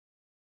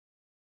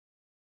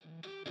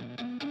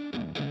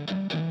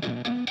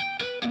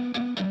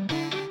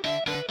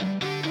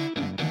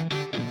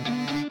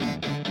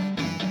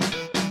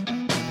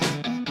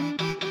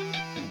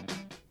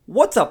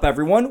What's up,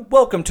 everyone?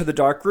 Welcome to The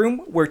Dark Room,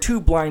 where two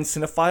blind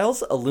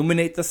cinephiles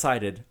illuminate the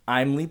sighted.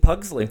 I'm Lee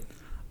Pugsley.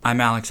 I'm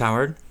Alex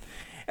Howard.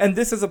 And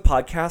this is a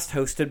podcast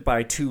hosted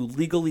by two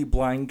legally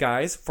blind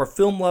guys for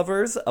film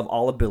lovers of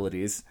all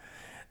abilities.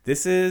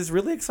 This is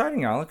really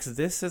exciting, Alex.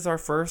 This is our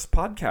first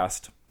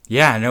podcast.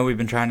 Yeah, I know we've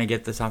been trying to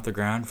get this off the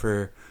ground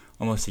for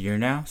almost a year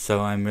now,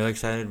 so I'm really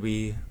excited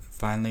we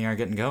finally are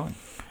getting going.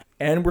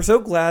 And we're so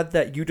glad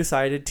that you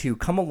decided to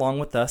come along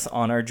with us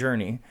on our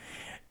journey.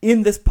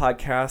 In this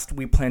podcast,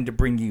 we plan to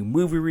bring you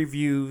movie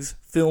reviews,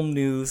 film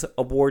news,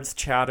 awards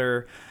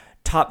chatter,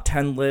 top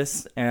 10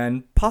 lists,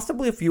 and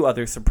possibly a few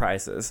other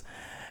surprises,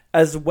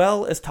 as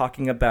well as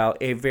talking about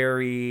a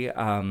very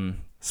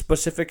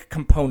specific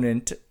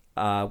component,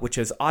 which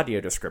is audio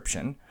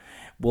description.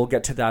 We'll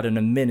get to that in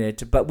a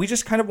minute, but we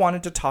just kind of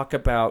wanted to talk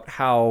about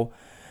how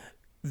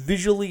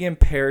visually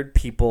impaired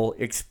people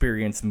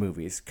experience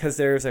movies, because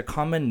there's a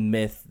common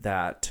myth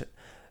that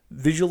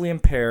visually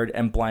impaired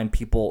and blind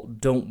people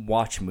don't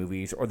watch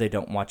movies, or they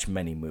don't watch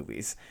many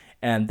movies,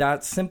 and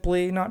that's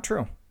simply not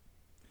true.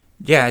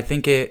 Yeah, I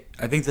think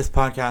this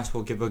podcast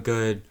will give a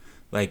good,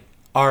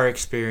 our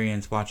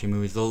experience watching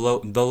movies, the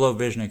low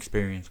vision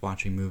experience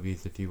watching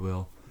movies, if you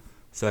will.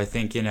 So I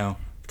think, kind of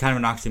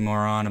an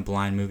oxymoron, a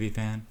blind movie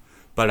fan,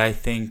 but I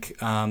think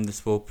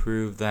this will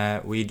prove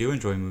that we do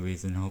enjoy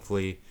movies and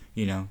hopefully,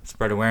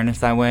 spread awareness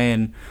that way.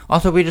 And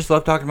also, we just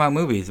love talking about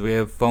movies. We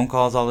have phone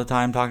calls all the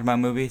time talking about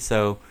movies,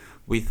 so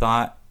we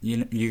thought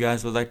you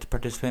guys would like to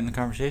participate in the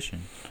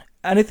conversation.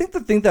 And I think the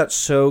thing that's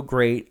so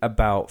great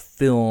about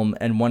film,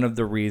 and one of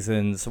the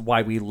reasons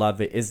why we love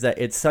it, is that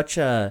it's such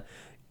a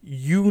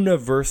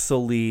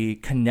universally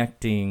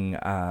connecting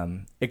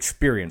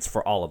experience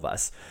for all of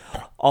us.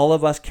 All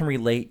of us can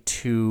relate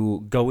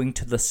to going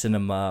to the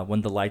cinema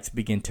when the lights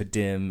begin to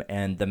dim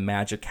and the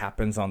magic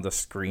happens on the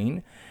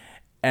screen.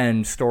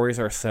 And stories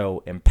are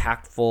so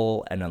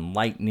impactful and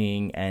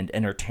enlightening and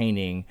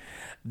entertaining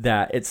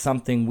that it's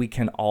something we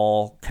can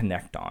all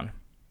connect on.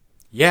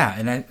 Yeah,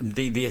 and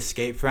the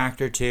escape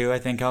factor, too, I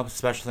think helps,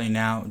 especially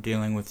now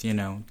dealing with,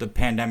 the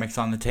pandemic's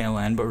on the tail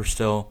end, but we're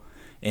still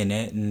in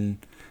it,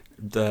 and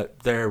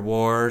there are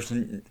wars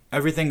and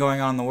everything going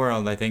on in the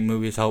world. I think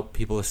movies help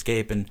people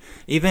escape, and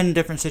even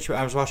different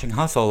situations. I was watching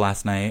Hustle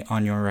last night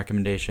on your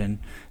recommendation,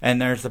 and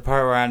there's the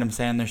part where Adam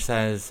Sandler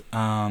says,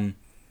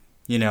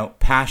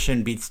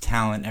 passion beats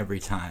talent every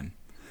time.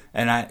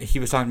 And he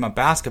was talking about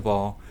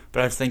basketball,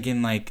 but I was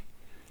thinking,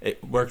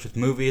 it works with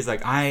movies.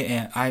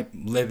 I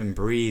live and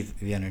breathe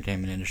the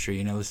entertainment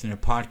industry. Listening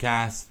to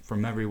podcasts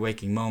from every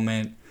waking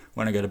moment.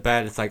 When I go to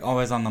bed, it's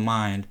always on the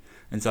mind.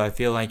 And so I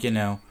feel like,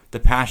 the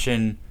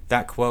passion,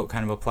 that quote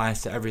kind of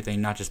applies to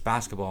everything, not just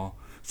basketball.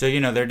 So,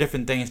 there are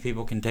different things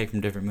people can take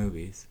from different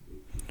movies.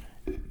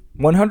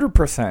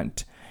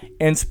 100%.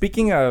 And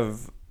speaking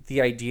of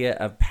the idea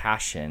of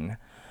passion,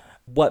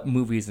 what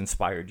movies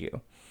inspired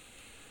you?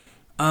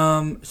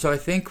 So I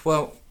think,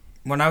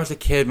 when I was a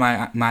kid,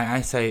 my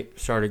eyesight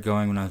started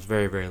going when I was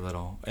very, very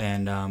little.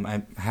 And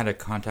I had a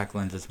contact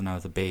lenses when I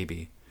was a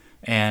baby.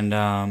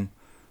 And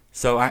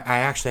so I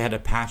actually had to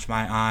patch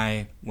my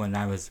eye when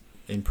I was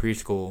in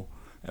preschool.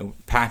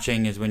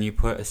 Patching is when you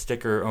put a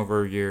sticker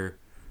over your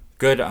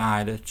good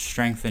eye to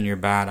strengthen your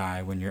bad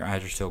eye when your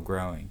eyes are still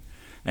growing.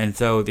 And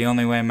so the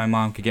only way my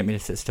mom could get me to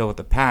sit still with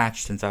the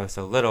patch, since I was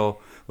so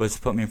little, was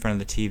to put me in front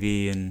of the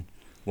TV and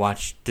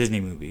watch Disney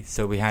movies.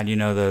 So we had,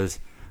 those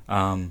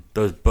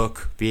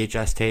book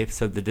VHS tapes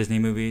of the Disney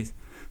movies.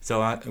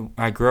 So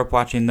I grew up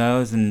watching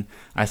those, and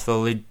I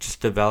slowly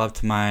just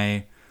developed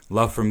my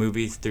love for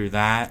movies through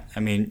that. I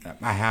mean,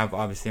 I have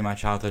obviously my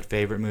childhood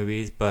favorite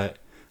movies, but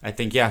I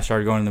think, I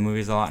started going to the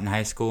movies a lot in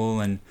high school,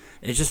 and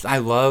it's just, I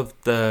love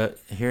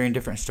hearing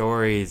different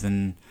stories,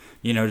 and,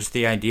 just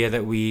the idea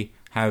that we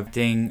have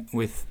thing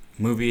with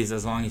movies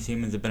as long as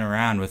humans have been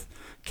around, with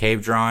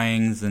cave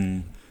drawings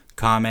and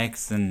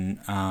comics and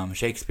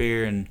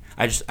Shakespeare, and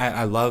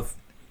I love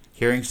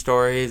hearing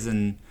stories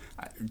and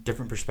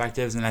different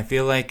perspectives, and I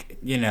feel like,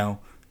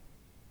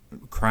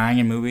 crying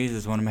in movies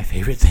is one of my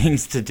favorite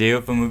things to do.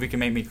 If a movie can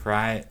make me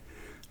cry, it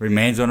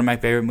remains one of my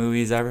favorite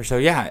movies ever. So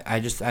yeah,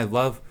 I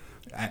love,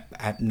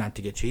 not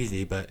to get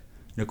cheesy, but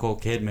Nicole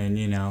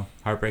Kidman,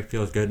 Heartbreak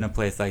Feels Good in a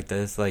place like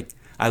this.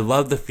 I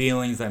love the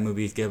feelings that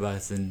movies give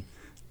us, and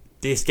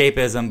the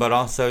escapism, but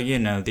also,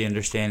 the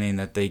understanding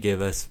that they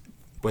give us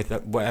with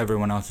what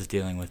everyone else is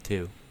dealing with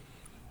too.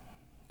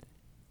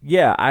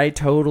 Yeah, I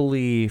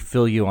totally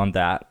feel you on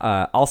that.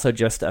 Also,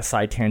 just a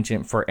side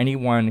tangent for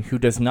anyone who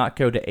does not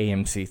go to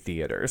AMC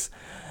theaters.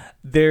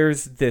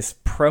 There's this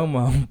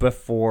promo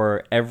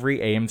before every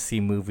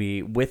AMC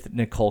movie with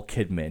Nicole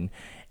Kidman,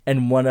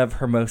 and one of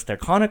her most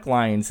iconic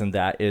lines in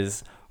that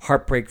is,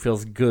 "Heartbreak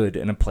feels good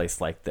in a place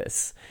like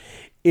this."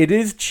 It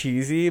is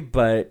cheesy,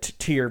 but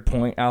to your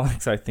point,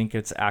 Alex, I think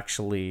it's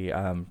actually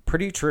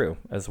pretty true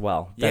as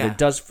well. That it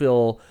does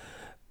feel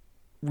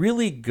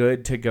really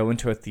good to go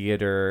into a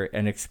theater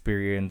and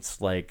experience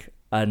like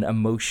an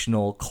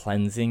emotional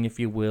cleansing, if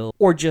you will,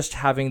 or just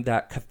having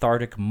that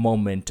cathartic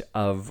moment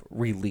of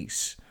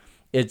release.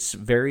 It's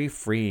very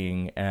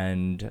freeing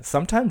and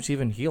sometimes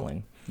even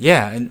healing.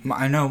 Yeah, and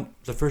I know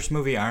the first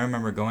movie I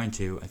remember going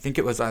to, I think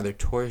it was either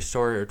Toy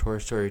Story or Toy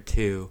Story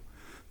 2,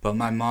 but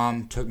my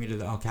mom took me to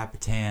the El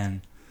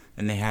Capitan,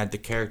 and they had the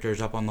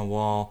characters up on the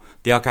wall.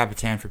 The El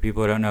Capitan, for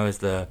people who don't know, is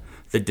the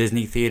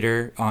Disney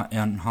theater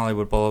on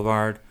Hollywood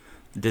Boulevard.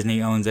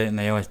 Disney owns it, and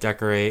they always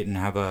decorate and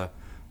have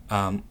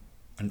an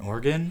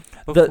organ.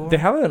 They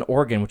have an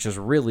organ, which is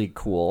really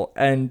cool,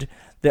 and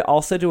they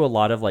also do a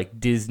lot of like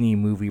Disney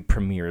movie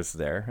premieres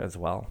there as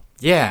well.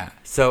 Yeah,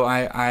 so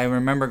I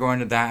remember going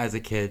to that as a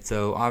kid.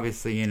 So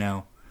obviously,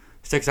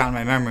 sticks out in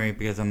my memory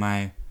because of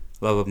my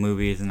love of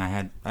movies, and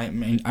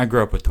I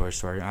grew up with Toy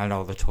Story. I had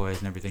all the toys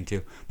and everything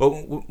too. But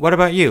what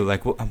about you?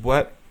 Like,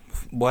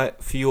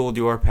 what fueled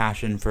your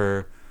passion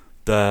for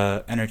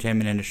the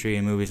entertainment industry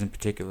and movies in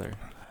particular?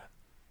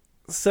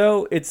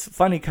 So it's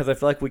funny because I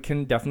feel like we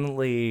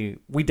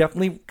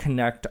definitely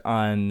connect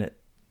on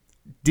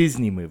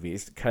Disney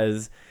movies,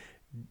 because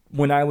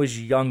when I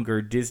was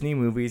younger, Disney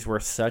movies were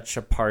such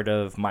a part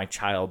of my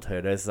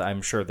childhood, as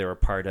I'm sure they were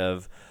part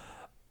of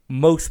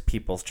most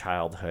people's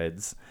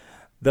childhoods.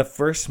 The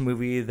first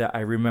movie that I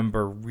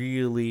remember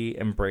really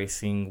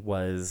embracing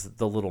was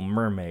The Little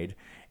Mermaid.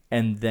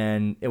 And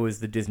then it was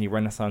the Disney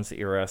Renaissance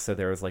era, so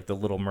there was like The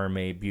Little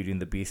Mermaid, Beauty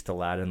and the Beast,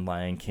 Aladdin,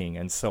 Lion King,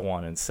 and so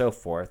on and so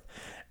forth.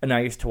 And I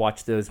used to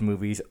watch those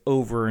movies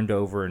over and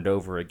over and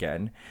over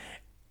again.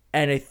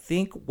 And I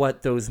think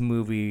what those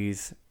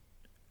movies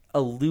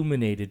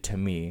illuminated to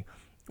me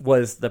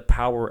was the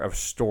power of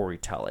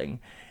storytelling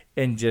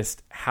and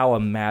just how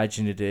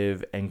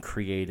imaginative and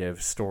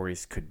creative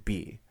stories could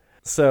be.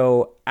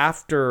 So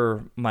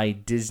after my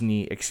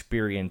Disney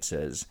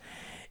experiences,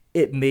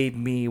 it made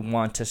me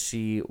want to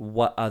see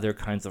what other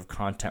kinds of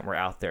content were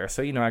out there.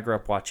 So, I grew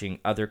up watching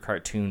other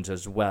cartoons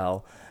as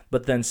well,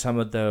 but then some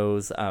of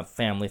those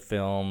family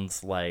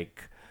films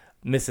like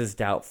Mrs.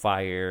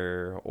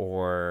 Doubtfire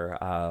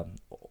or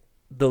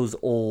those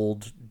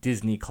old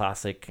Disney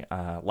classic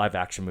live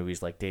action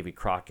movies like Davy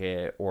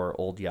Crockett or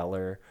Old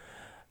Yeller.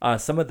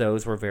 Some of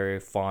those were very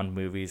fond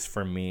movies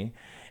for me.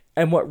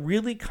 And what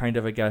really kind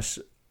of, I guess,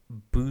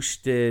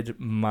 boosted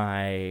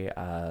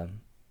my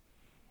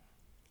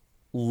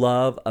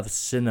love of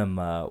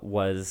cinema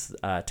was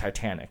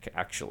Titanic,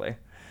 actually,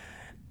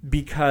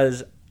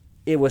 because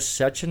it was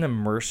such an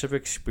immersive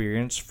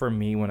experience for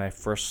me when I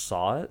first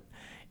saw it,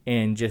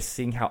 and just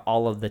seeing how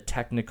all of the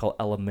technical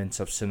elements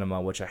of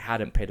cinema, which I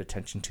hadn't paid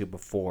attention to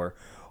before,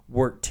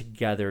 work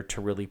together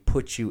to really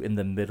put you in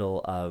the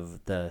middle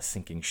of the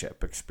sinking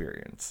ship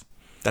experience.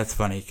 That's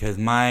funny, because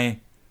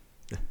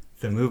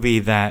the movie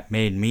that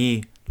made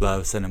me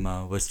love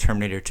cinema was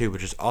Terminator 2,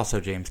 which is also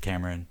James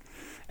Cameron.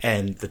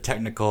 And the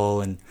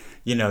technical and,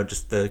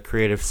 just the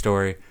creative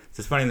story. So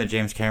it's funny that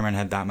James Cameron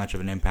had that much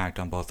of an impact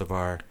on both of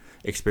our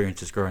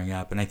experiences growing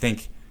up. And I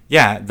think,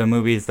 the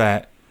movies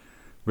that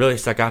really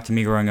stuck out to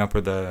me growing up were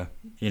the,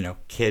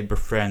 Kid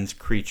Befriends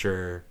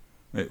Creature,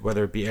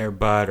 whether it be Air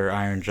Bud or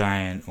Iron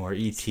Giant or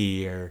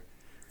E.T. or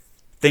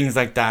things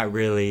like that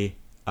really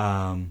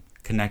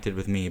connected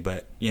with me.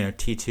 But,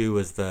 T2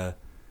 was the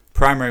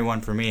primary one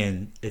for me,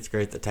 and it's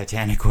great that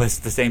Titanic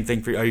was the same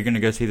thing for you. Are you going to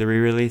go see the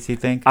re-release, you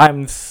think?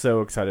 I'm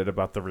so excited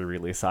about the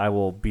re-release. I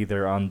will be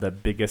there on the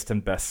biggest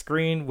and best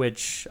screen,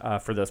 which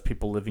for those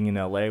people living in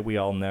LA, we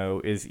all know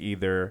is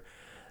either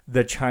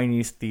the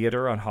Chinese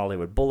Theater on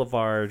Hollywood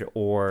Boulevard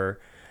or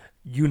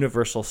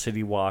Universal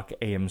City Walk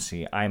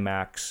AMC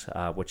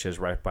IMAX, which is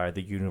right by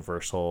the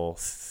Universal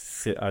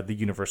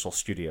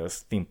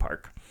Studios theme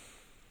park.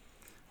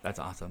 That's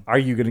awesome. Are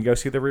you going to go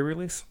see the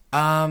re-release?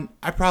 I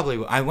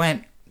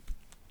went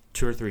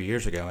 2 or 3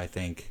 years ago, I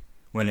think,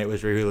 when it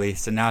was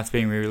re-released, and now it's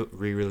being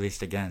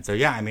re-released again. So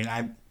yeah,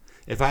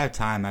 if I have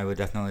time, I would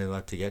definitely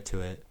love to get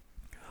to it.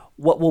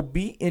 What will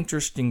be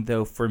interesting,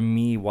 though, for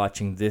me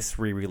watching this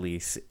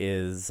re-release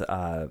is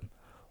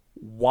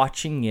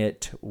watching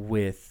it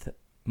with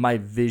my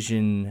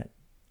vision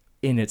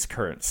in its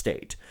current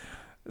state.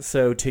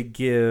 So to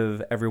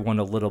give everyone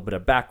a little bit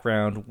of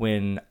background,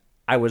 when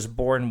I was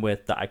born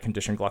with the eye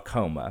condition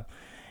glaucoma,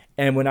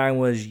 and when I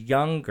was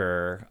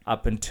younger,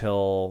 up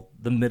until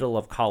the middle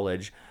of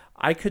college,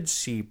 I could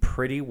see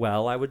pretty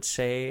well, I would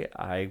say.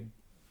 I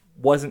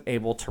wasn't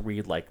able to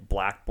read like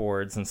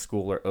blackboards in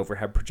school or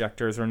overhead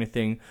projectors or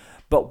anything,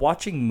 but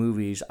watching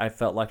movies, I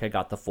felt like I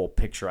got the full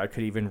picture. I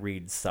could even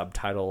read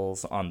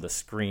subtitles on the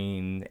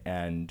screen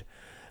and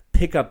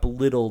pick up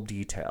little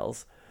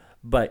details.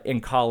 But in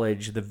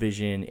college, the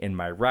vision in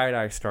my right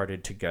eye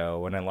started to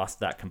go, and I lost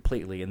that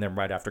completely. And then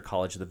right after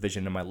college, the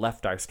vision in my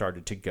left eye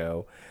started to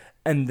go.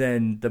 And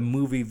then the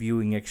movie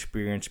viewing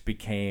experience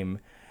became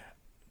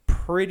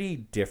pretty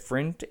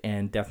different,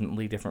 and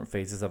definitely different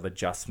phases of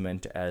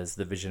adjustment as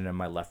the vision in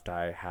my left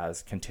eye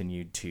has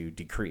continued to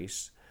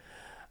decrease.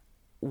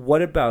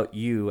 What about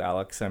you,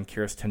 Alex? I'm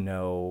curious to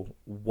know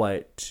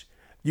what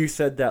you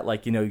said, that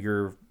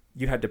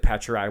you had to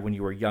patch your eye when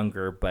you were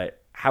younger,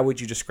 but how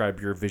would you describe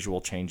your visual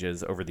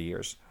changes over the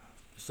years?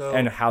 So,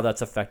 And how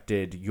that's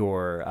affected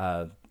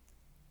your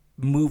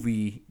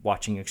movie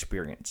watching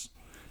experience?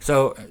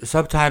 So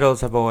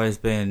subtitles have always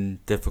been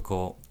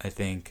difficult, I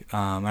think.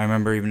 I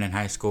remember even in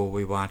high school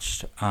we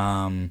watched,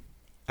 I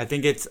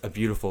think it's A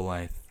Beautiful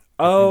Life.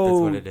 I think that's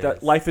what it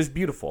is. Life is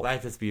Beautiful.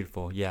 Life is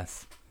Beautiful,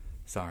 yes.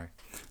 Sorry.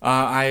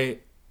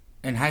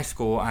 In high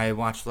school, I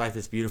watched Life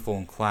is Beautiful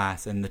in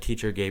class, and the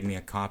teacher gave me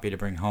a copy to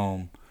bring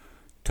home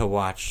to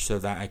watch so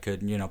that I could,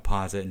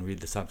 pause it and read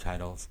the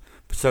subtitles.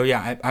 So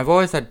yeah, I've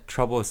always had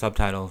trouble with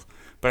subtitles,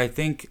 but I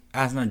think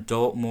as an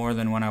adult more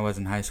than when I was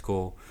in high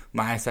school,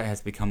 my eyesight has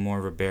become more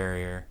of a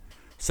barrier.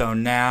 So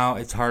now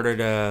it's harder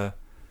to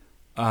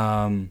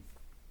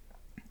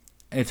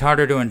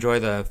enjoy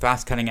the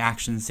fast-cutting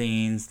action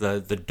scenes,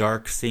 the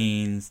dark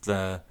scenes,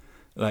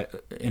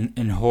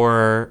 in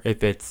horror.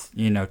 If it's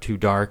too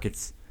dark,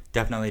 it's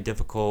definitely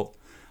difficult.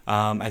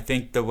 I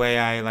think the way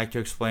I like to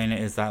explain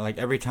it is that like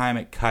every time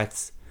it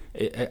cuts,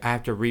 I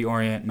have to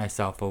reorient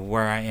myself of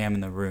where I am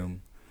in the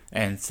room,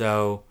 and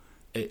so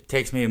it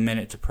takes me a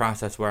minute to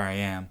process where I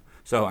am.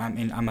 So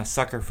I'm a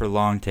sucker for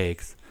long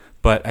takes,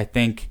 but I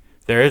think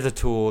there is a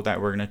tool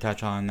that we're going to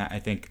touch on that I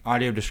think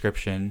audio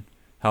description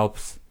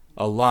helps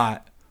a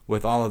lot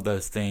with all of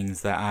those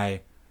things that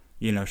I,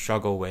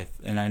 struggle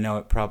with, and I know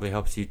it probably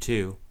helps you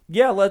too.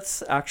 Yeah,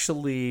 let's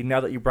actually, now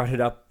that you brought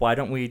it up, why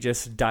don't we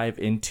just dive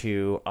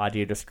into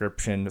audio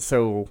description?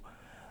 So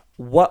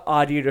what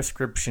audio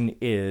description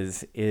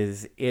is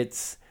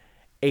it's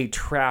a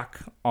track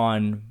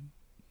on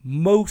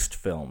most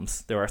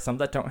films. There are some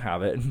that don't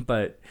have it,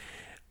 but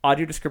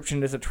audio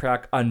description is a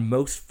track on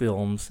most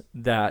films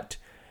that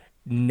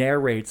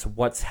narrates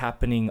what's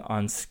happening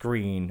on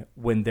screen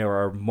when there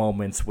are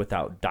moments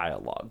without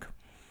dialogue.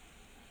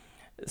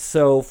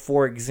 So,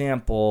 for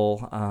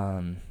example,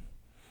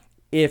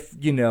 if,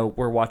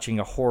 we're watching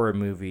a horror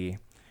movie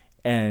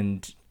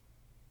and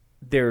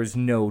there's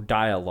no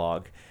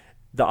dialogue,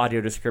 the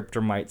audio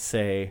descriptor might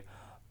say,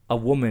 a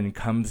woman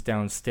comes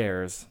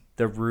downstairs,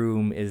 the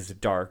room is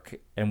dark,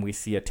 and we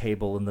see a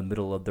table in the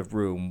middle of the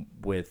room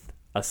with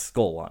a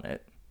skull on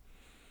it.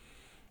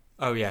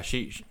 Oh, yeah,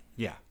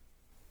 yeah.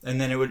 And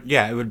then it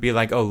would be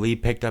like, oh, Lee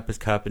picked up his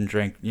cup and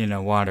drank,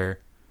 water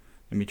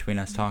in between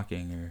us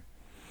talking.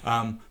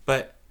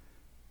 But,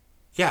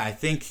 yeah, I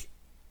think,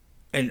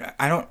 and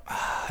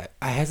I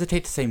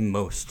hesitate to say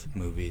most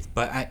movies,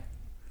 but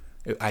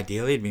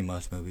ideally it'd be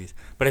most movies.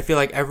 But I feel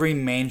like every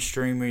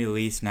mainstream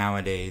release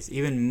nowadays,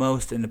 even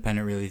most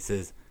independent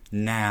releases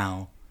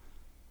now,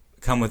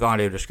 come with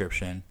audio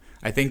description.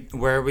 I think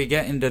where we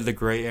get into the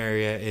gray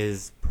area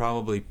is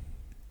probably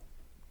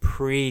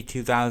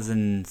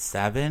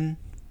pre-2007,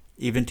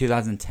 even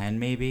 2010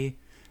 maybe.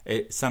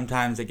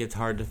 Sometimes it gets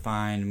hard to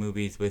find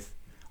movies with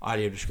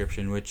audio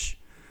description, which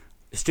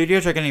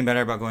studios are getting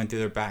better about going through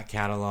their back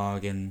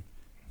catalog and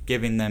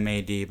giving them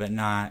AD, but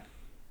not,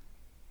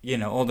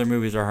 older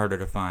movies are harder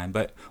to find.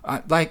 But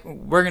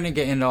we're going to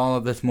get into all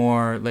of this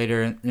more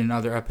later in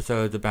other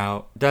episodes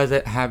about does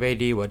it have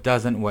AD, what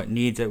doesn't, what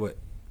needs it, what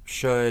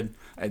should.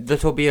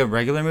 This will be a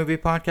regular movie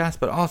podcast,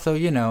 but also,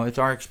 it's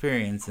our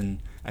experience,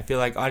 and I feel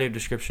like audio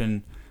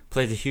description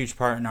plays a huge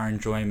part in our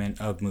enjoyment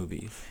of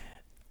movies.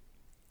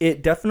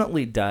 It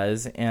definitely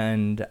does,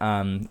 and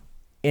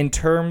in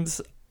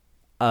terms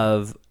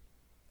of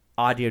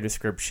audio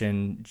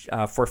description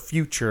for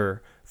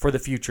the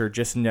future,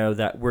 just know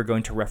that we're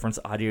going to reference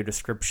audio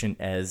description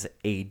as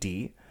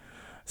AD.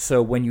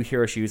 So when you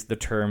hear us use the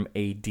term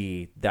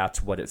AD,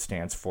 that's what it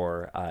stands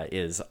for,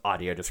 is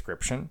audio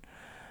description.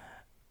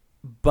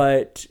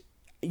 But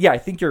yeah, I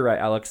think you're right,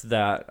 Alex,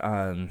 that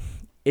I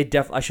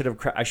should have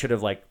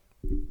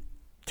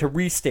to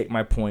restate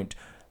my point,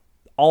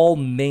 all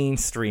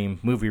mainstream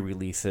movie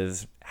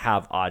releases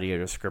have audio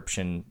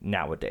description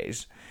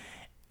nowadays.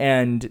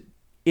 And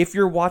if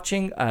you're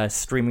watching a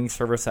streaming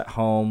service at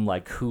home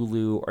like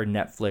Hulu or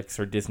Netflix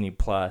or Disney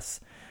Plus,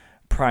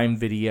 Prime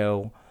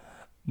Video,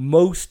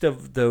 most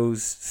of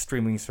those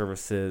streaming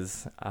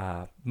services,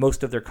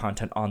 most of their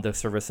content on those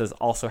services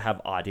also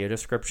have audio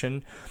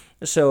description.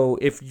 So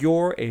if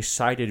you're a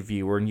sighted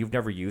viewer and you've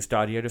never used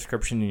audio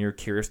description and you're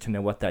curious to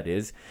know what that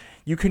is,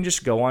 you can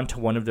just go onto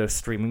one of those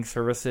streaming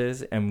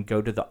services and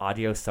go to the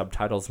audio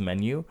subtitles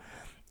menu,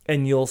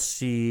 and you'll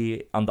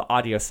see on the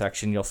audio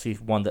section, you'll see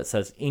one that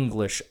says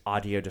English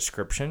audio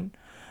description.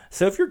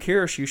 So if you're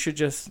curious, you should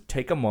just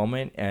take a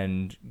moment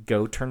and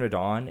go turn it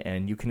on,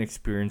 and you can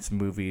experience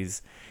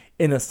movies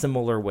in a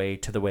similar way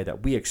to the way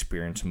that we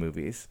experience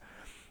movies.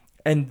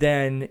 And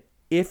then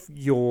if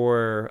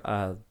you're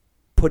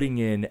putting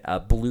in a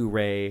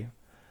Blu-ray,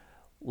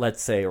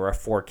 let's say, or a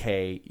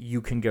 4K,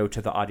 you can go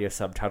to the audio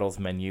subtitles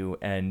menu,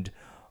 and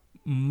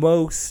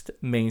most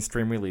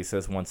mainstream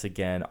releases, once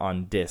again,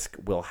 on disc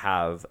will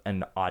have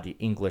an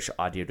English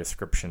audio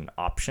description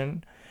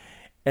option.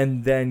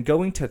 And then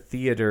going to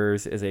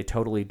theaters is a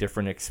totally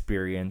different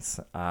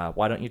experience.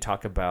 Why don't you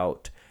talk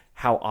about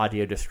how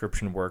audio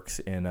description works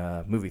in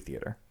a movie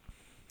theater?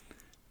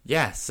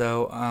 Yeah,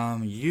 so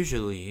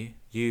usually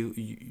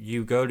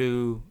you go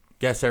to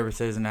guest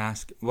services and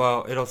ask.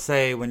 Well, it'll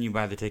say when you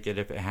buy the ticket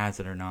if it has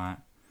it or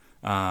not.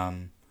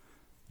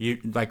 You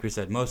like we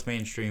said, most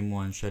mainstream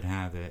ones should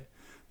have it,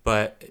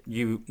 but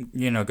you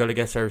go to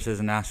guest services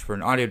and ask for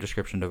an audio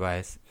description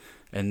device,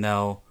 and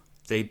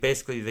they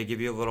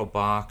give you a little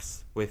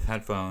box with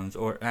headphones,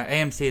 or at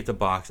AMC it's a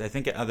box. I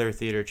think at other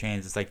theater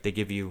chains it's like they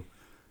give you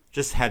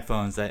just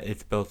headphones that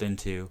it's built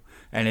into,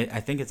 and I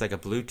think it's like a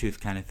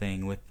Bluetooth kind of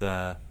thing with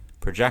the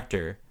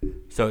projector,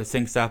 so it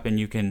syncs up and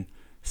you can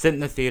sit in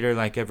the theater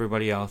like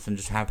everybody else and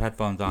just have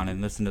headphones on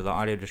and listen to the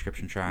audio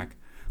description track.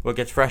 What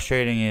gets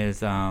frustrating is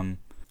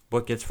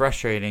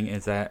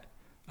that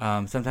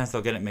sometimes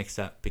they'll get it mixed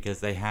up because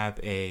they have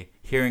a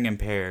hearing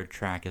impaired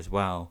track as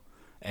well,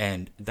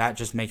 and that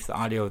just makes the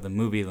audio of the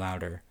movie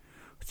louder.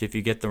 So if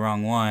you get the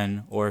wrong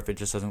one, or if it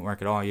just doesn't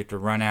work at all, you have to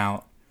run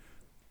out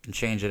and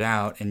change it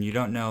out, and you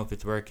don't know if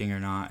it's working or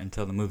not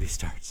until the movie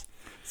starts.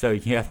 So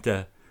you have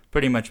to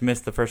pretty much miss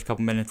the first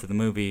couple minutes of the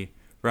movie,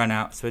 run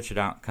out, switch it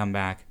out, come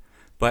back.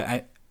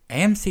 But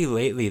AMC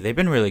lately, they've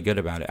been really good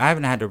about it. I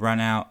haven't had to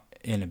run out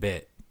in a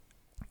bit.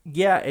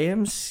 Yeah,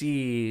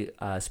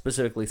 AMC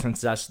specifically,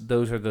 since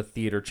those are the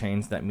theater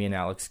chains that me and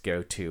Alex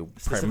go to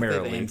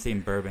primarily. The AMC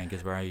in Burbank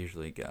is where I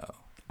usually go.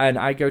 And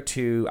I go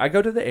to the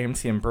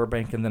AMC in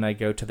Burbank, and then I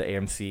go to the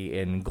AMC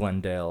in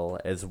Glendale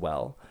as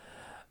well.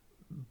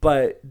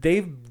 But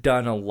they've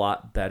done a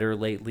lot better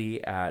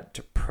lately at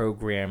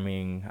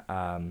programming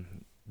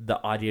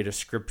the audio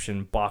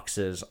description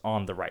boxes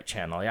on the right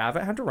channel. Yeah, I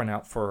haven't had to run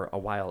out for a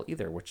while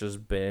either, which has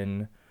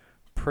been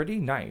pretty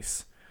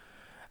nice.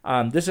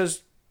 This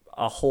is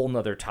a whole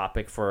nother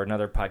topic for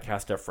another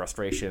podcast of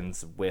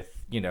frustrations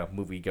with,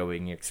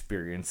 movie-going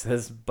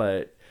experiences.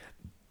 But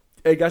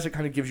I guess it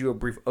kind of gives you a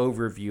brief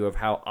overview of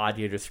how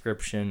audio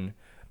description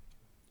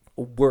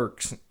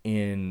works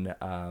in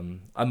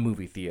a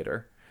movie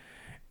theater.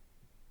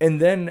 And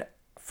then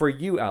for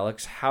you,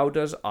 Alex, how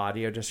does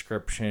audio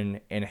description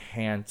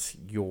enhance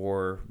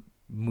your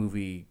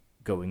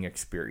movie-going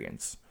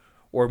experience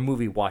or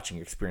movie-watching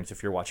experience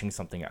if you're watching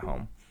something at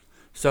home?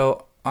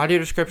 So audio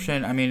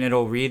description,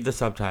 it'll read the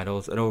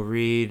subtitles. It'll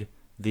read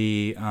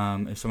the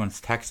if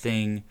someone's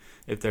texting,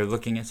 if they're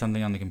looking at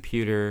something on the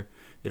computer,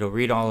 it'll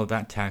read all of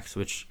that text,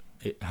 which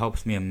it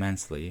helps me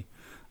immensely.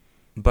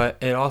 But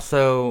it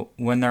also,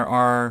 when there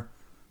are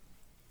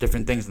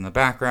different things in the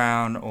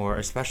background, or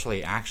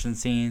especially action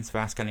scenes,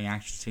 fast-cutting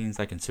action scenes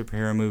like in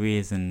superhero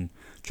movies and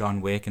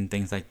John Wick and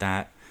things like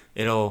that,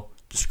 it'll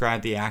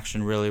describe the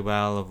action really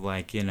well of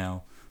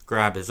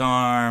grab his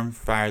arm,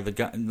 fire the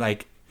gun,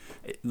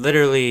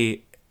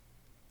 literally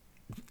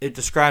it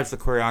describes the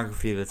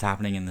choreography that's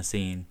happening in the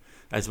scene,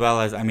 as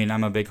well as,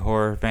 I'm a big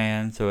horror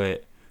fan, so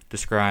it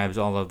describes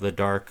all of the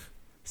dark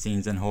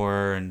scenes in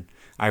horror, and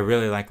I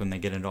really like when they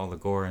get into all the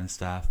gore and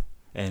stuff,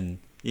 and,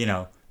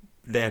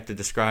 they have to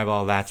describe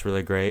all that's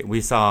really great.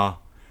 We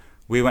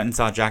went and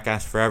saw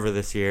Jackass Forever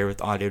this year with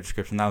audio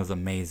description. That was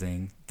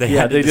amazing. They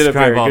did a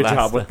very good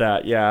job with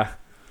that, yeah.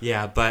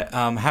 Yeah, but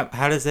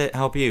how does it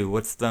help you?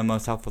 What's the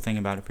most helpful thing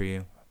about it for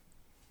you?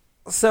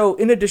 So,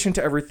 in addition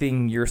to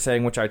everything you're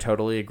saying, which I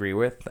totally agree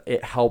with,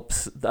 it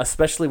helps,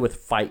 especially with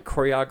fight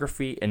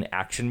choreography in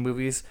action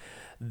movies.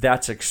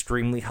 That's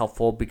extremely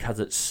helpful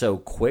because it's so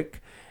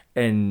quick,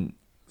 and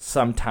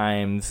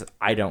sometimes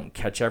I don't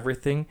catch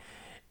everything.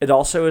 It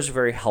also is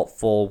very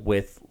helpful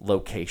with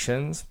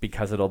locations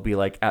because it'll be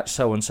like at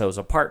so-and-so's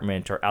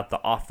apartment or at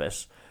the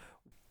office.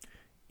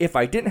 If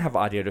I didn't have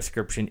audio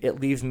description, it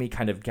leaves me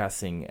kind of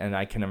guessing, and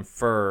I can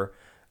infer,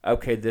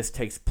 okay, this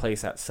takes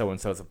place at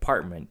so-and-so's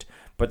apartment.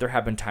 But there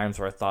have been times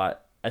where I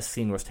thought a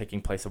scene was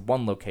taking place at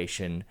one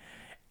location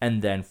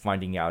and then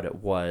finding out it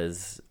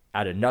was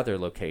at another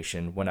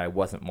location when I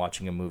wasn't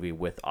watching a movie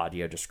with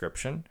audio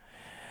description.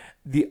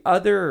 The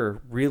other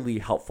really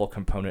helpful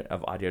component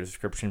of audio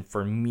description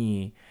for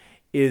me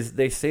is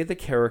they say the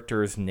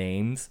characters'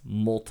 names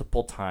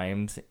multiple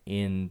times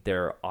in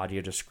their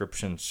audio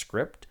description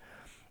script.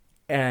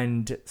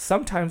 And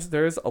sometimes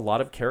there's a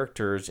lot of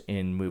characters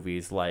in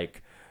movies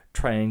like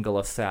Triangle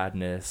of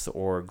Sadness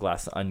or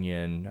Glass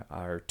Onion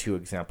are two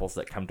examples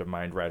that come to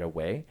mind right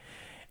away.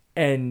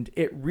 And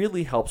it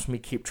really helps me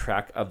keep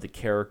track of the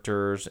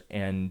characters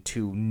and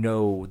to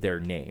know their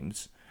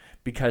names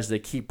because they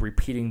keep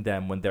repeating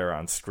them when they're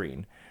on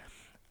screen.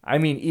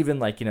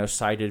 Even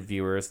sighted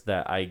viewers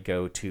that I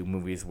go to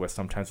movies with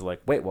sometimes are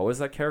like, wait, what was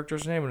that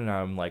character's name? And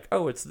I'm like,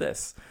 oh, it's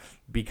this,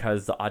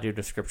 because the audio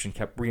description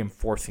kept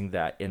reinforcing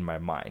that in my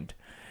mind.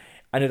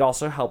 And it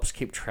also helps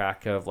keep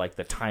track of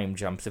the time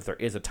jumps, if there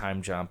is a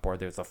time jump or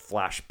there's a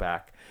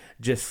flashback,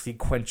 just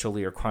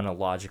sequentially or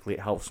chronologically. It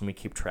helps me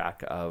keep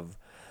track of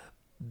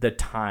the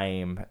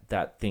time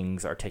that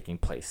things are taking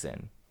place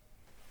in.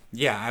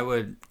 Yeah, I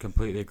would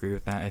completely agree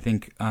with that. I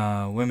think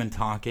women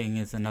talking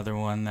is another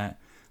one that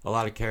a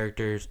lot of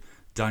characters.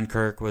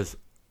 Dunkirk was,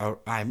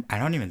 I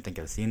don't even think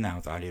I've seen that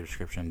with audio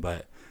description,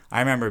 but I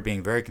remember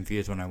being very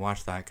confused when I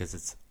watched that because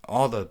it's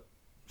all the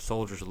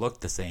soldiers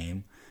look the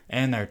same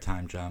and their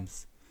time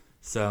jumps.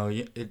 So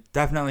it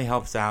definitely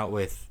helps out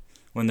with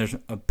when there's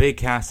a big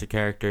cast of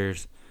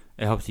characters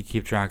It helps you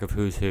keep track of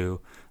who's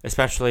who,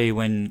 especially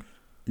when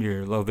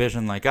you're low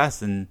vision like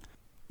us and,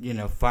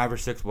 5 or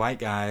 6 white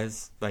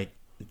guys, like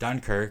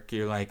Dunkirk,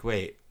 you're like,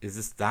 wait, is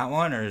this that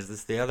one or is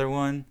this the other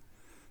one?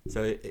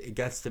 So it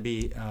gets to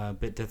be a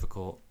bit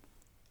difficult.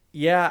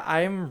 Yeah,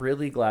 I'm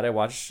really glad I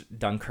watched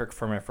Dunkirk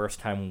for my first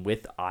time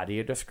with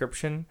audio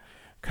description,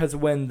 because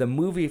when the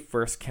movie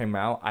first came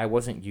out, I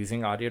wasn't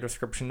using audio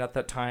description at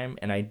that time,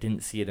 and I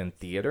didn't see it in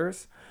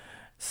theaters.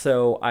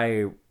 So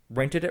I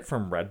rented it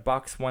from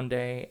Redbox one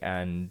day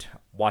and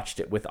watched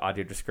it with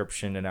audio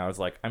description, and I was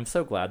like, I'm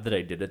so glad that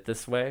I did it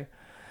this way.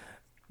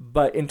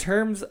 But in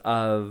terms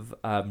of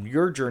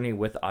your journey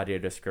with audio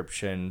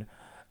description,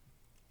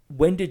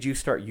 when did you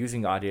start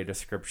using audio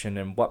description,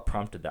 and what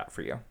prompted that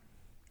for you?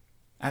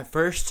 At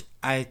first,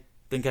 I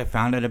think I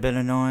found it a bit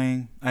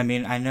annoying. I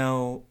mean, I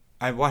know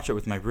I watch it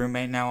with my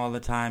roommate now all the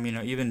time.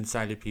 Even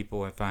sighted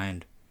people I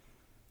find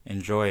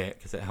enjoy it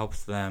because it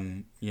helps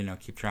them,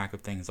 keep track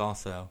of things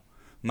also.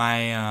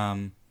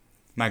 My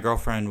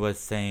girlfriend was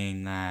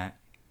saying that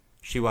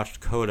she watched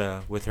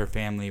Coda with her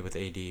family with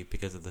AD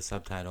because of the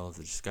subtitles.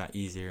 It just got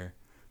easier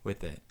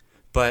with it.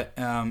 But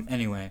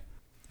anyway,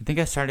 I think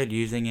I started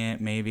using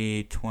it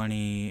maybe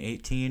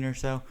 2018 or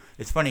so.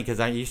 It's funny because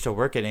I used to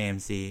work at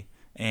AMC,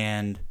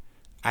 and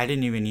I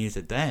didn't even use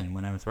it then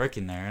when I was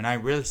working there. And I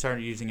really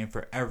started using it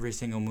for every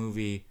single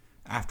movie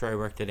after I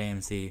worked at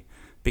AMC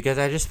because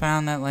I just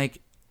found that,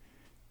 like,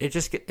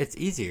 it's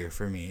easier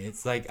for me.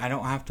 It's like I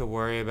don't have to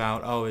worry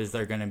about, is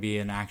there going to be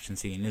an action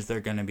scene? Is there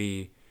going to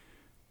be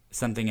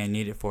something I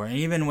need it for? And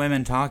even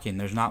women talking,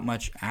 there's not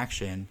much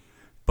action,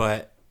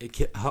 but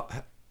it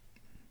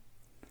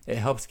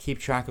helps keep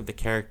track of the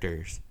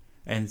characters.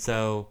 And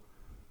so,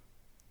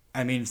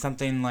 I mean,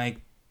 something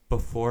like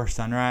before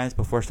sunrise,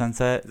 before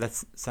sunset,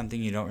 that's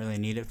something you don't really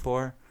need it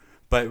for.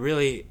 But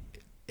really,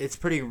 it's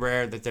pretty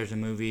rare that there's a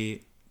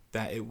movie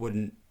that it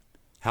wouldn't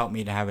help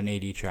me to have an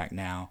AD track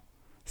now.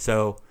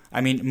 So,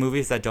 I mean,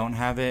 movies that don't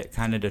have it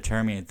kind of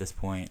deter me at this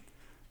point.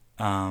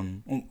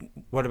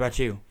 What about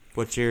you?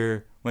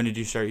 When did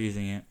you start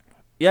using it?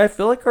 Yeah, I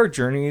feel like our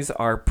journeys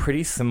are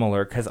pretty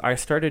similar because I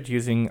started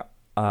using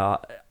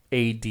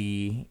AD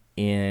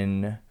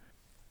in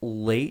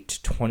late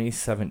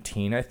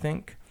 2017, I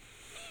think.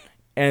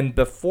 And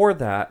before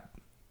that,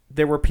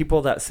 there were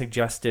people that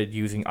suggested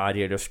using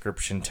audio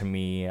description to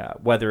me,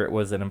 whether it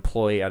was an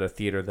employee at a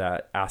theater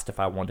that asked if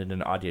I wanted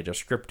an audio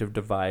descriptive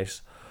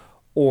device,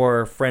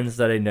 or friends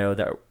that I know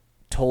that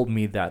told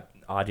me that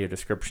audio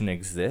description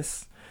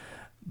exists.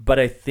 But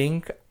I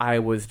think I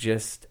was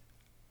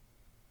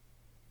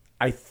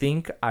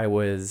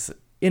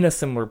in a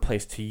similar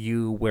place to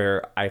you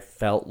where I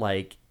felt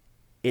like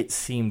it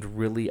seemed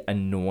really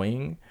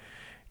annoying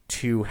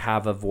to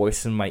have a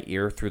voice in my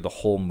ear through the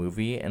whole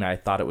movie, and I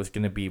thought it was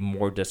going to be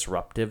more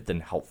disruptive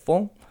than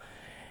helpful.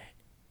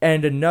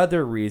 And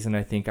another reason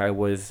I think I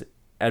was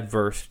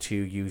adverse to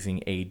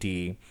using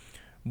AD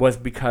was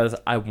because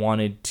I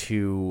wanted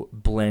to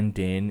blend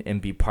in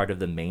and be part of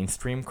the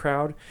mainstream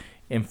crowd,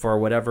 and for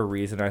whatever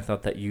reason I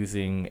thought that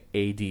using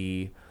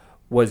AD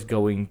was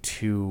going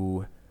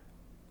to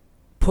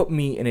put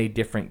me in a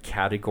different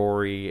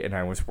category, and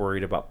I was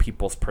worried about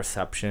people's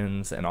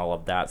perceptions and all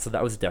of that. So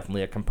that was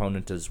definitely a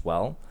component as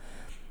well.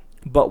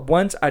 But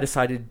once I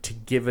decided to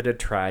give it a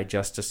try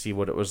just to see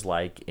what it was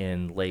like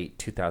in late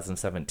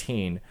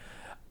 2017,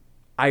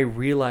 I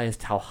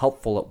realized how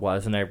helpful it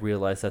was, and I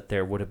realized that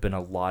there would have been a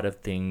lot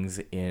of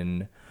things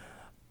in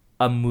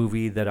a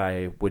movie that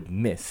I would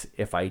miss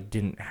if I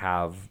didn't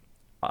have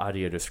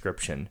audio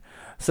description.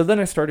 So then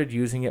I started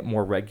using it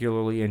more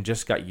regularly and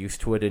just got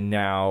used to it, and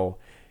now,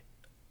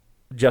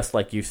 just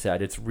like you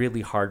said, it's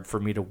really hard for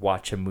me to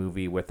watch a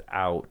movie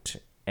without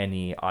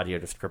any audio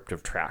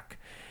descriptive track,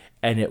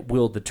 and it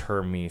will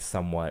deter me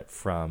somewhat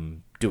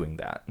from doing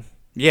that.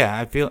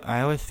 Yeah,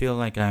 I always feel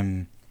like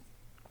I'm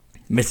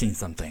missing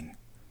something,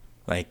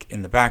 like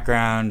in the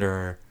background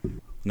or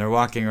when they're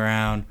walking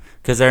around,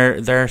 because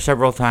there are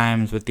several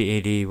times with the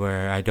AD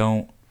where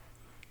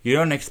you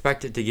don't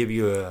expect it to give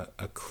you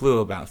a clue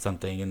about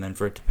something, and then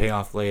for it to pay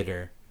off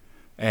later.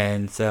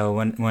 And so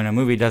when a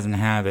movie doesn't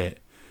have it,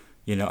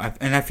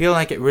 I feel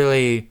like it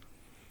really,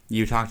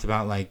 you talked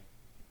about, like,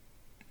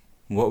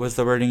 what was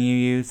the wording you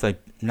used?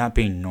 Like, not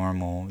being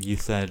normal. You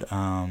said,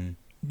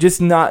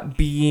 just not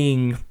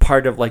being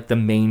part of, like, the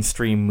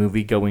mainstream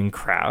movie-going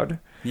crowd.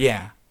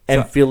 Yeah.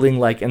 And feeling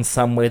like in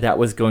some way that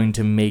was going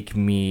to make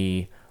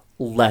me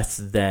less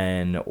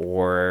than,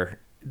 or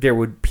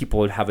people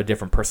would have a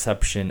different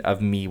perception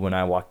of me when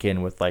I walk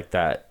in with, like,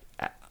 that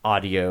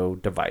audio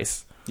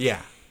device.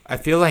 Yeah. I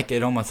feel like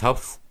it almost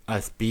helps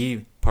us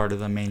be part of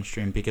the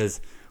mainstream because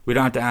we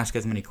don't have to ask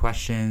as many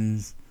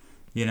questions.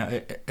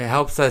 It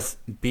helps us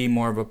be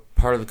more of a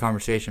part of the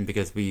conversation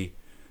because it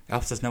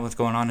helps us know what's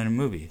going on in a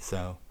movie.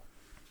 So,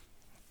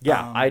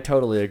 yeah, I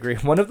totally agree.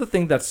 One of the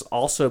things that's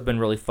also been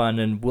really fun,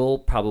 and we'll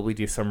probably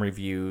do some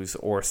reviews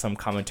or some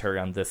commentary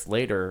on this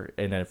later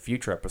in a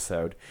future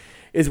episode,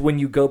 is when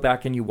you go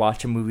back and you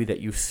watch a movie that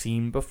you've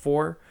seen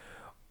before,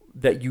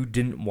 that you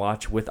didn't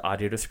watch with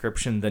audio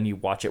description, then you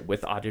watch it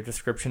with audio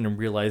description and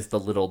realize the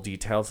little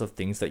details of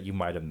things that you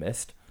might have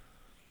missed?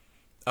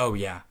 Oh,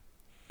 yeah.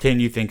 Can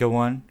you think of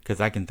one? Because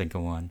I can think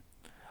of one.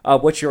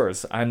 What's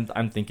yours?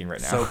 I'm thinking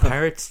right now. So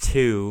Pirates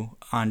 2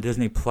 on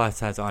Disney Plus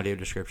has audio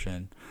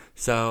description.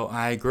 So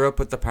I grew up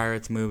with the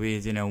Pirates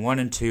movies. 1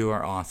 and 2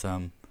 are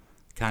awesome.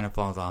 Kind of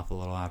falls off a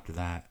little after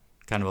that.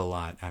 Kind of a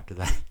lot after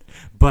that.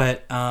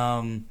 But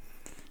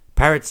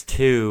Pirates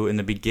 2, in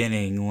the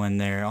beginning, when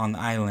they're on the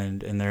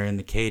island and they're in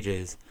the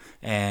cages,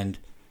 and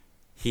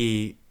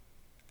I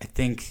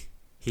think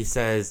he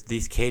says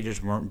these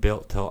cages weren't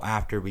built till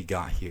after we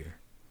got here.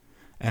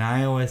 And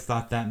I always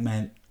thought that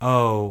meant,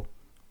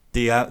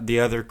 the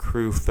other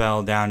crew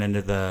fell down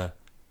into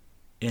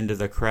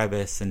the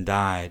crevice and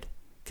died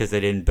because they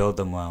didn't build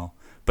them well.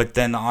 But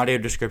then the audio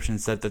description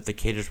said that the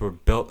cages were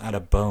built out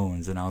of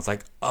bones, and I was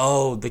like,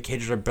 the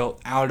cages are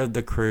built out of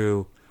the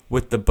crew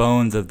with the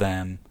bones of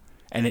them,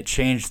 and it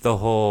changed the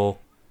whole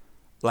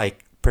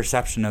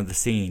perception of the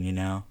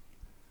scene,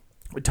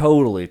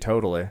 Totally.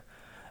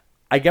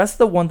 I guess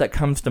the one that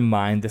comes to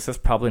mind, this is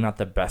probably not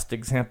the best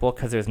example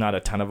because there's not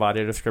a ton of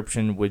audio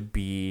description, would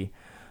be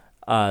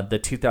the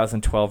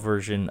 2012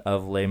 version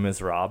of Les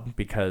Miserables,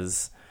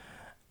 because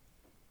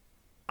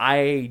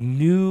I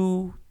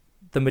knew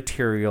the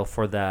material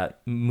for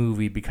that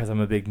movie because I'm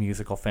a big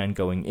musical fan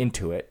going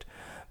into it.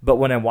 But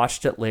when I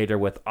watched it later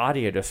with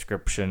audio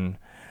description,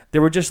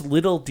 there were just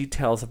little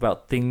details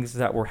about things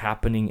that were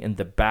happening in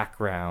the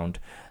background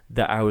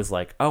that I was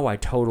like, I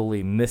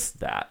totally missed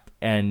that.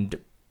 And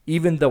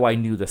even though I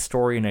knew the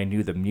story and I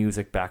knew the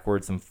music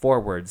backwards and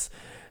forwards,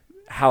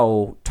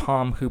 how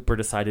Tom Hooper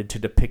decided to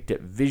depict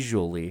it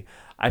visually,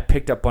 I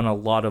picked up on a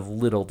lot of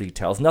little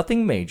details.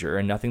 Nothing major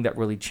and nothing that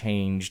really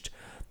changed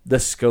the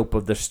scope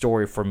of the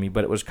story for me,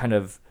 but it was kind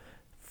of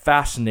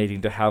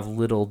fascinating to have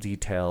little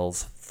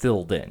details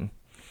filled in.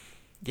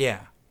 Yeah.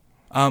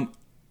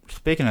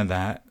 Speaking of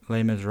that,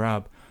 Les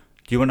Miserables,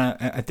 do you want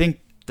to... I think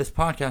this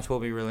podcast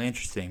will be really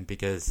interesting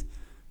because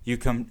you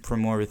come from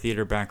more of a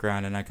theater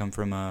background and I come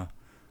from a,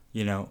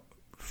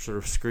 sort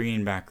of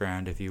screen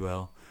background, if you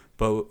will.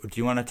 But do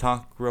you want to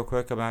talk real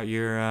quick about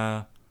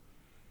your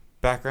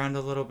background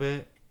a little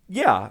bit?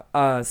 Yeah.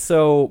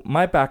 So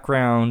my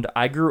background,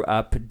 I grew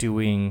up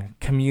doing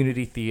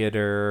community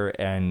theater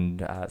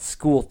and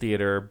school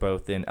theater,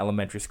 both in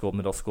elementary school,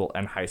 middle school,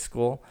 and high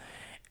school.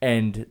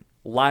 And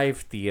live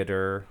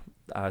theater,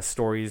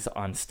 stories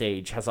on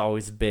stage, has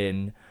always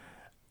been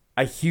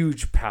a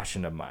huge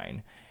passion of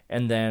mine.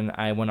 And then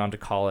I went on to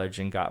college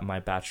and got my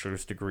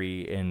bachelor's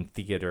degree in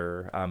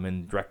theater,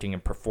 in directing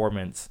and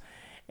performance.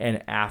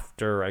 And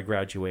after I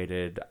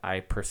graduated,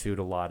 I pursued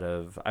a lot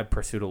of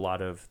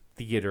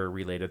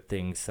theater-related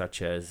things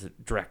such as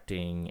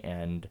directing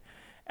and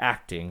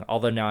acting.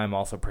 Although now I'm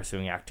also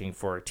pursuing acting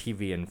for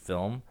TV and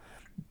film.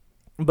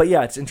 But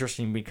yeah, it's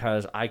interesting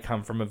because I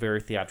come from a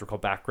very theatrical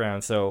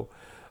background. So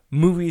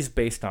movies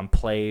based on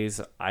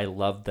plays, I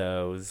love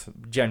those,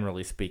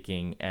 generally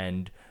speaking.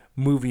 And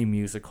movie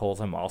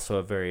musicals, I'm also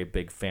a very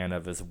big fan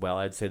of as well.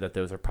 I'd say that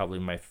those are probably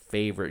my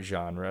favorite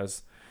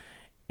genres.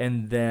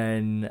 And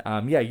then,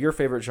 your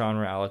favorite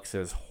genre, Alex,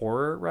 is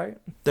horror, right?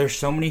 There's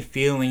so many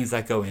feelings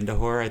that go into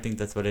horror. I think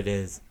that's what it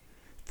is.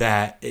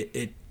 That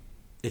it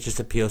just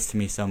appeals to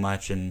me so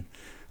much, and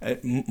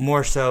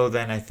more so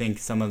than I think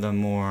some of the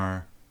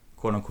more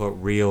quote unquote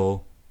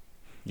real,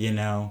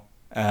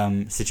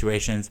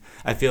 situations.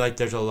 I feel like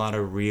there's a lot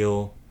of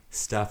real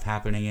stuff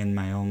happening in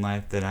my own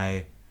life that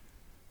I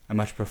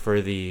much prefer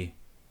the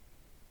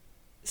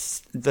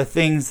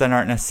things that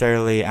aren't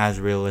necessarily as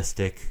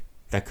realistic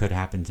that could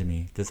happen to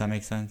me. Does that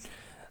make sense?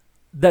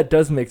 That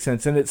does make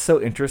sense. And it's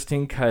so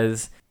interesting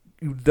because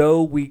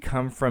though we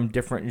come from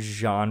different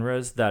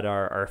genres that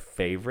are our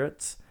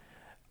favorites,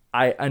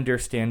 I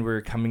understand where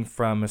you're coming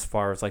from as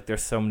far as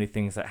there's so many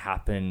things that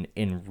happen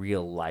in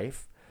real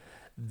life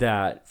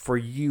that for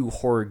you,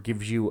 horror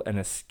gives you an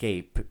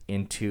escape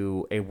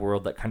into a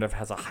world that kind of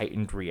has a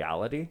heightened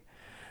reality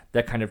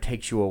that kind of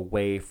takes you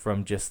away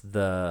from just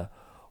the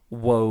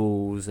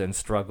woes and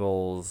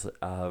struggles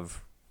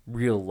of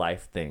real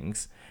life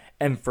things.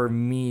 And for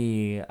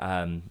me,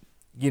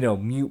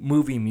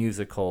 movie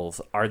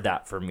musicals are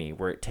that for me,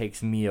 where it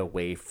takes me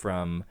away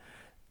from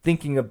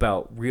thinking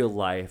about real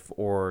life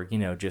or,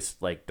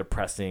 just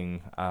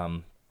depressing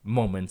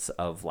moments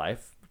of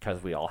life,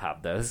 because we all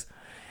have those.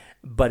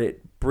 But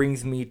it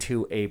brings me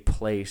to a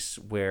place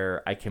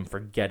where I can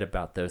forget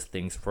about those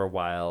things for a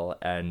while.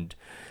 And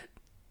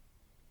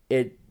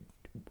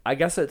I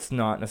guess it's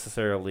not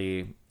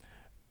necessarily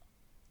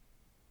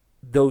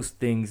those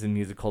things in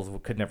musicals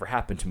could never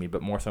happen to me,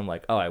 but more so I'm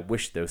like, I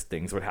wish those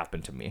things would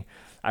happen to me.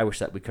 I wish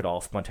that we could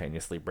all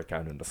spontaneously break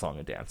out into song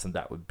and dance, and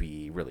that would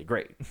be really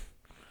great.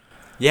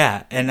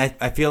 Yeah, and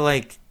I feel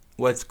like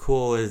what's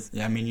cool is,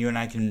 you and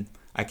I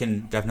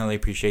can definitely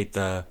appreciate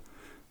the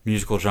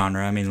musical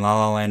genre. La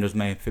La Land was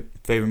my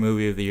favorite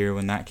movie of the year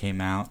when that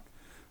came out.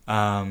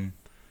 I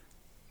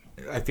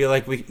feel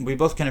like we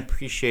both can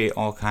appreciate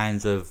all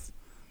kinds of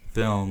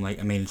film. Like,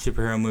 I mean,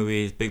 superhero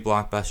movies, big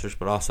blockbusters,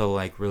 but also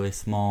like really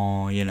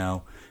small,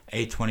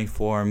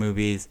 A24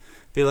 movies.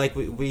 I feel like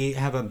we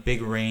have a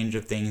big range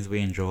of things we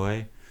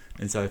enjoy,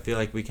 and so I feel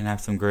like we can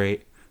have some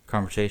great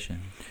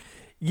conversation.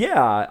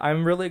 Yeah,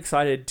 I'm really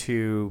excited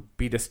to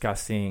be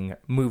discussing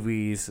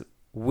movies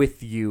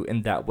with you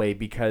in that way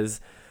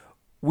because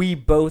we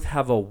both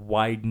have a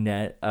wide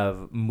net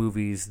of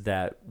movies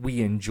that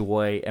we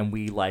enjoy and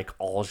we like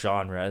all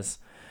genres.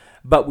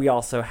 But we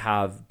also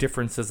have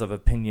differences of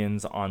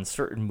opinions on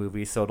certain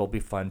movies, so it'll be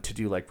fun to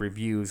do like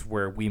reviews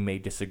where we may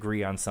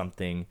disagree on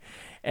something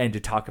and to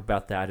talk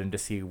about that and to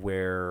see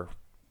where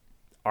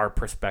our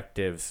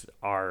perspectives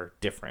are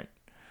different.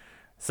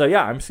 So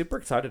yeah, I'm super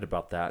excited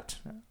about that.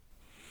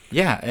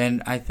 Yeah,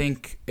 and I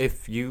think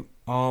if you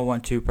all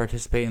want to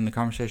participate in the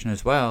conversation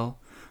as well,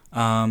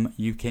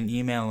 you can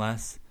email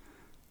us.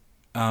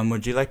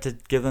 Would you like to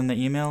give them the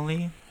email,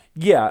 Lee?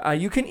 Yeah,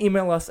 you can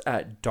email us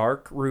at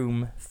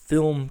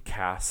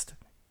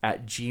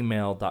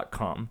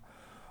darkroomfilmcast@gmail.com.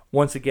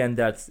 Once again,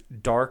 that's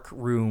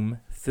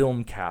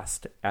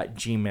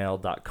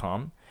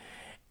darkroomfilmcast@gmail.com.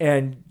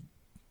 And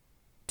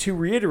to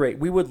reiterate,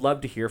 we would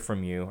love to hear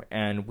from you,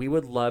 and we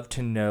would love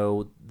to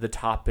know the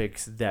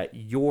topics that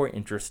you're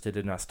interested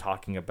in us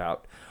talking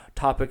about,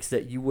 topics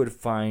that you would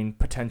find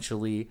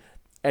potentially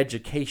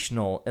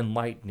educational,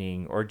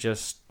 enlightening, or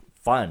just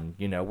fun.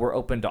 We're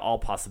open to all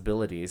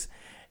possibilities.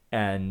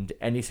 And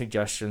any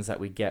suggestions that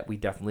we get, we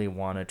definitely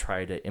want to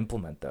try to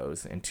implement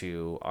those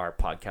into our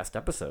podcast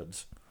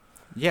episodes.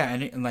 Yeah,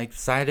 and like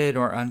sighted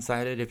or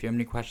unsighted, if you have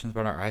any questions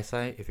about our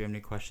eyesight, if you have any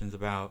questions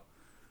about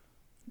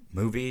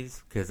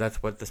movies, because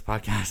that's what this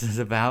podcast is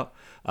about,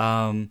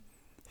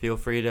 feel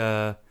free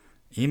to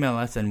email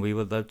us and we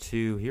would love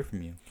to hear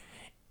from you.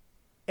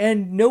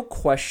 And no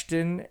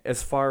question,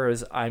 as far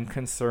as I'm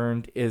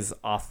concerned, is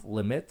off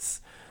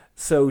limits.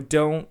 So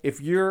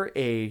if you're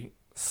a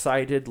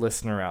sighted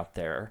listener out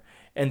there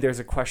and there's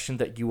a question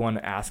that you want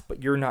to ask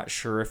but you're not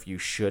sure if you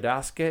should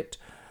ask it,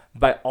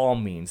 by all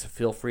means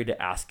feel free to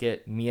ask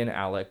it. Me and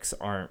Alex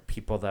aren't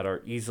people that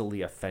are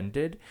easily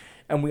offended,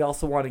 and we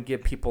also want to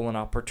give people an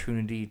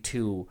opportunity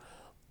to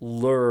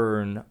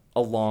learn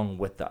along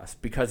with us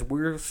because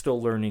we're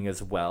still learning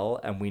as well,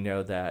 and we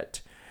know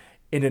that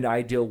in an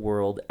ideal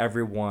world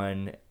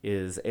everyone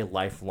is a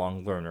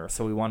lifelong learner.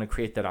 So we want to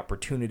create that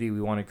opportunity.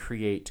 We want to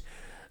create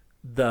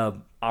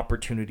the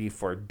opportunity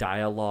for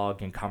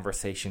dialogue and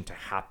conversation to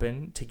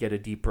happen to get a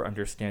deeper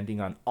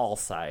understanding on all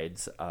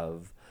sides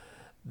of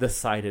the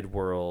sighted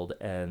world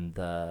and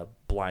the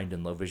blind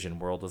and low vision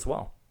world as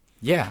well.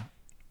 Yeah,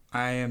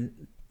 I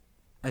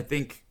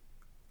think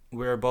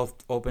we're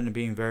both open to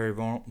being very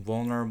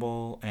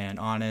vulnerable and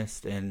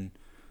honest and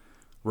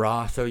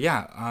raw. So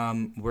yeah,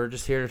 we're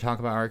just here to talk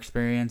about our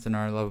experience and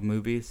our love of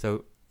movies.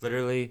 So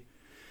literally,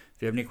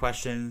 if you have any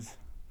questions,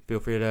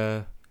 feel free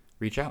to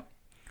reach out.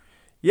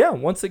 Yeah,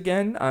 once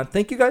again,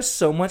 thank you guys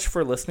so much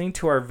for listening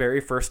to our very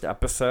first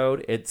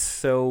episode. It's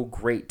so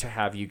great to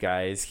have you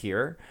guys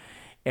here,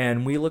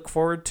 and we look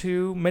forward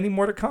to many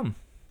more to come.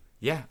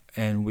 Yeah,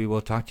 and we will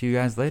talk to you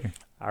guys later.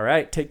 All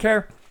right, take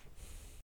care.